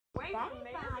Very nice.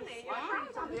 Yeah,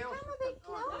 come a bit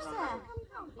closer.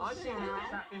 I didn't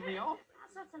think that in me off.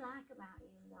 That's what I like about you,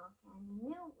 though, Ken. You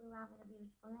knew we were having a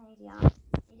beautiful lady on.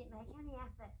 You didn't make any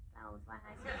effort,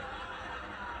 clothes-wise.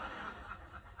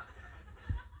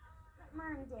 But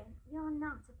Mandy, you're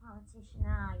not a politician,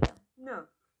 are you? No.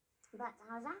 But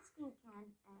I was asking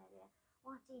Ken earlier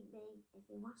what he'd be if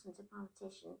he wasn't a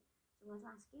politician. So I was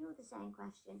asking you the same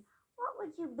question. What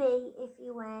would you be if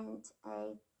you weren't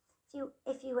a...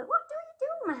 If you were... What do you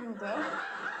do, Mandy?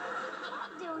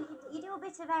 You do a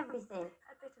bit of everything.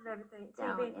 A bit of everything.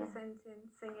 Don't TV, you? presenting,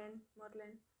 singing,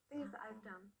 modelling. Things that I've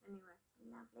done, anyway.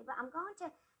 Lovely. But I'm going to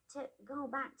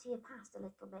go back to your past a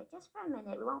little bit, just for a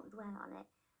minute. We won't dwell on it.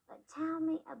 But tell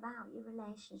me about your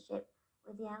relationship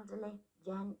with the elderly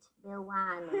gent, Bill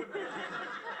Wyman.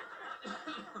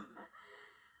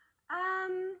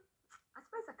 I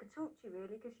suppose I could talk to you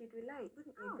really, because you'd relate,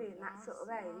 wouldn't you, being that sort of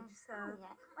age? So. Oh,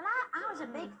 yeah. Well, I was a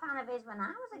big fan of his when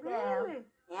I was a girl. Really?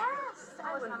 Yes,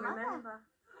 I was my wouldn't mother. remember.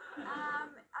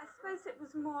 I suppose it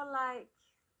was more like,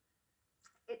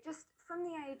 it just, from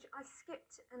the age, I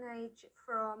skipped an age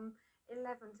from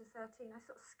 11 to 13. I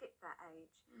sort of skipped that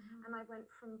age. And I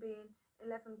went from being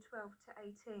 11, 12 to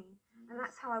 18. And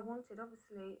that's how I wanted.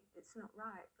 Obviously, it's not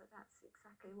right, but that's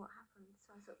exactly what happened.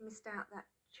 So I sort of missed out that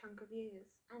chunk of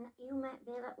years. And you met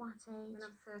Bill at what age? When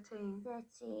I was 13.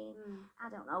 13. I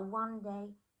don't know, one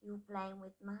day you were playing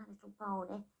with My Little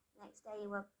Pony. Next day you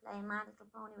were playing My Little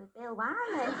Pony with Bill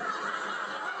Wyman. I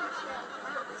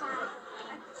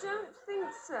don't think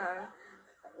so.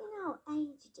 But you know,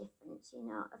 age difference, you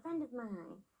know. A friend of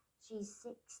mine, she's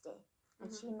 60. And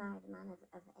she married a man of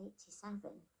 87,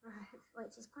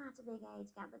 which is quite a big age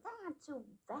gap. But they had 2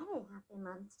 very happy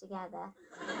months together.